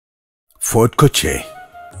Fort Kochi.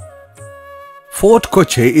 Fort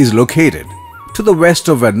Kochi is located to the west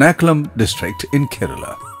of Ernakulam district in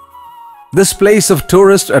Kerala. This place of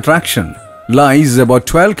tourist attraction lies about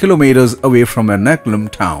 12 kilometers away from Ernakulam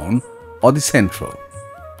town or the central.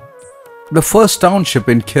 The first township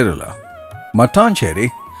in Kerala, Mattancherry,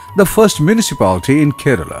 the first municipality in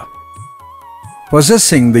Kerala.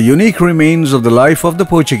 Possessing the unique remains of the life of the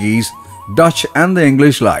Portuguese, Dutch and the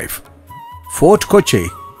English life, Fort Kochi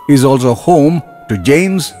is also home to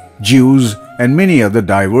Jains, Jews and many other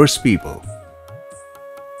diverse people.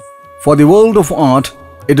 For the world of art,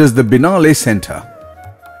 it is the Biennale Center.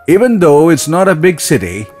 Even though it's not a big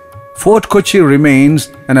city, Fort Kochi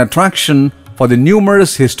remains an attraction for the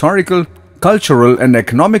numerous historical, cultural and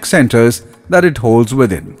economic centers that it holds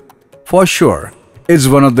within. For sure, it's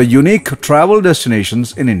one of the unique travel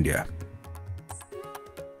destinations in India.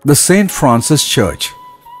 The St. Francis Church.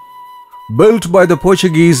 Built by the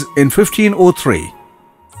Portuguese in 1503,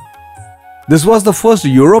 this was the first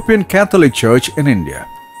European Catholic church in India.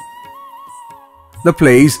 The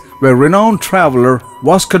place where renowned traveller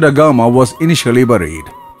Vasco da Gama was initially buried.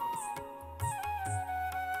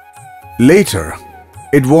 Later,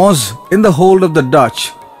 it was in the hold of the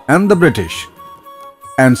Dutch and the British,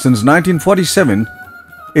 and since 1947,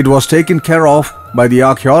 it was taken care of by the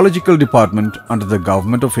Archaeological Department under the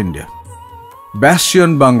Government of India.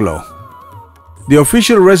 Bastion Bungalow, the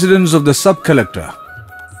official residence of the sub-collector.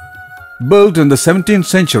 Built in the 17th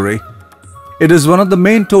century, it is one of the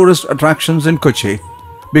main tourist attractions in Kochi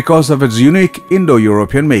because of its unique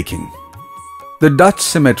Indo-European making. The Dutch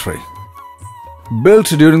Cemetery. Built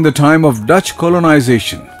during the time of Dutch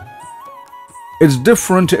colonization. It's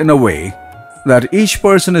different in a way that each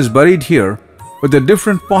person is buried here with a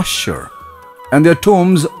different posture, and their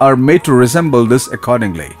tombs are made to resemble this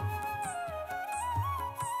accordingly.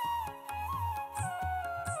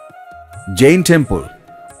 Jain Temple.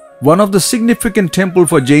 One of the significant temple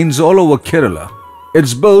for Jains all over Kerala.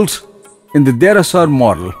 It's built in the Derasar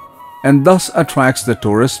model and thus attracts the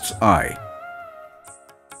tourist's eye.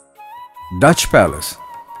 Dutch Palace.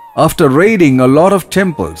 After raiding a lot of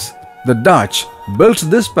temples, the Dutch built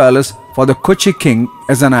this palace for the Kochi king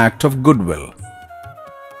as an act of goodwill.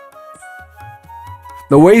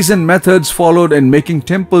 The ways and methods followed in making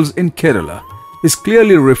temples in Kerala is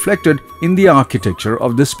clearly reflected in the architecture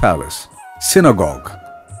of this palace. Synagogue.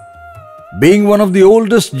 Being one of the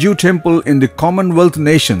oldest Jew temple in the Commonwealth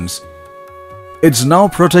nations, it's now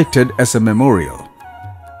protected as a memorial.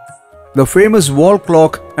 The famous wall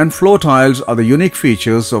clock and floor tiles are the unique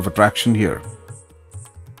features of attraction here.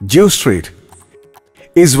 Jew Street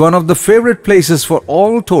is one of the favorite places for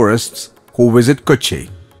all tourists who visit Kochi,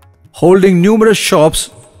 holding numerous shops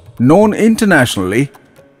known internationally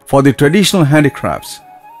for the traditional handicrafts.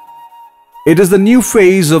 It is the new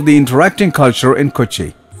phase of the interacting culture in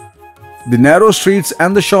Kochi. The narrow streets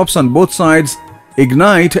and the shops on both sides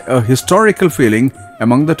ignite a historical feeling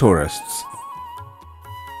among the tourists.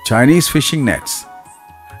 Chinese fishing nets.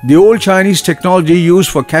 The old Chinese technology used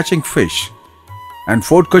for catching fish, and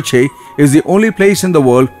Fort Kochi is the only place in the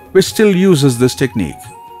world which still uses this technique.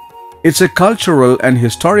 It's a cultural and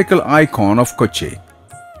historical icon of Kochi.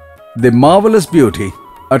 The marvelous beauty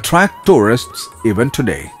attracts tourists even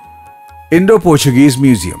today. Indo-Portuguese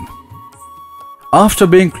Museum. After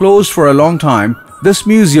being closed for a long time, this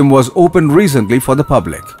museum was opened recently for the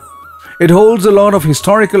public. It holds a lot of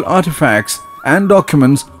historical artifacts and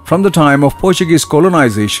documents from the time of Portuguese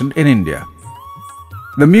colonization in India.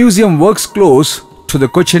 The museum works close to the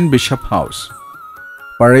Cochin Bishop House.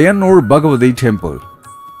 Parayannur Bhagavathi Temple.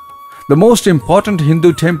 The most important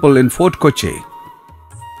Hindu temple in Fort Kochi.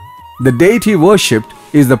 The deity worshipped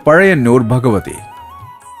is the Parayannur Bhagavathi.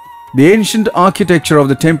 The ancient architecture of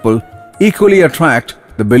the temple equally attract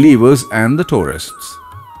the believers and the tourists.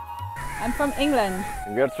 I'm from England.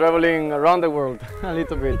 We are traveling around the world a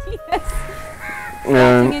little bit. Yes.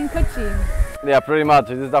 Starting in Kochi. Yeah, pretty much.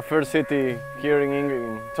 This is the first city here in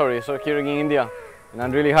England. Here in India, and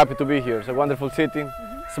I'm really happy to be here. It's a wonderful city,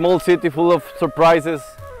 small city full of surprises,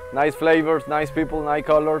 nice flavors, nice people, nice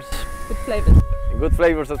colors. Good flavors. And good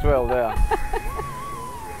flavors as well. Yeah.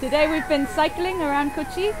 Today we've been cycling around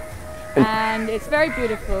Kochi. And it's very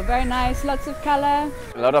beautiful, very nice, lots of color.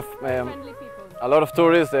 A lot of friendly people. A lot of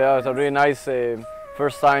tourists. It's a really nice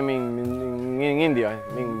first time in India.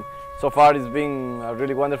 I mean, so far it's been a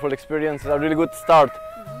really wonderful experience. A really good start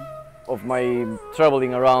of my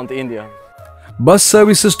traveling around India. Bus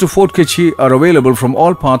services to Fort Kochi are available from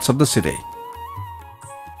all parts of the city.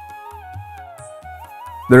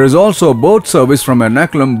 There is also a boat service from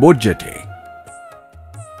Ernakulam boat jetty.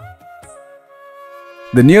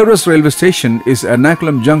 The nearest railway station is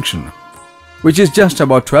Ernakulam Junction, which is just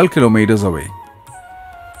about 12 kilometers away.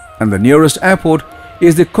 And the nearest airport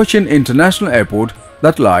is the Cochin International Airport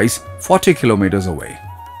that lies 40 kilometers away.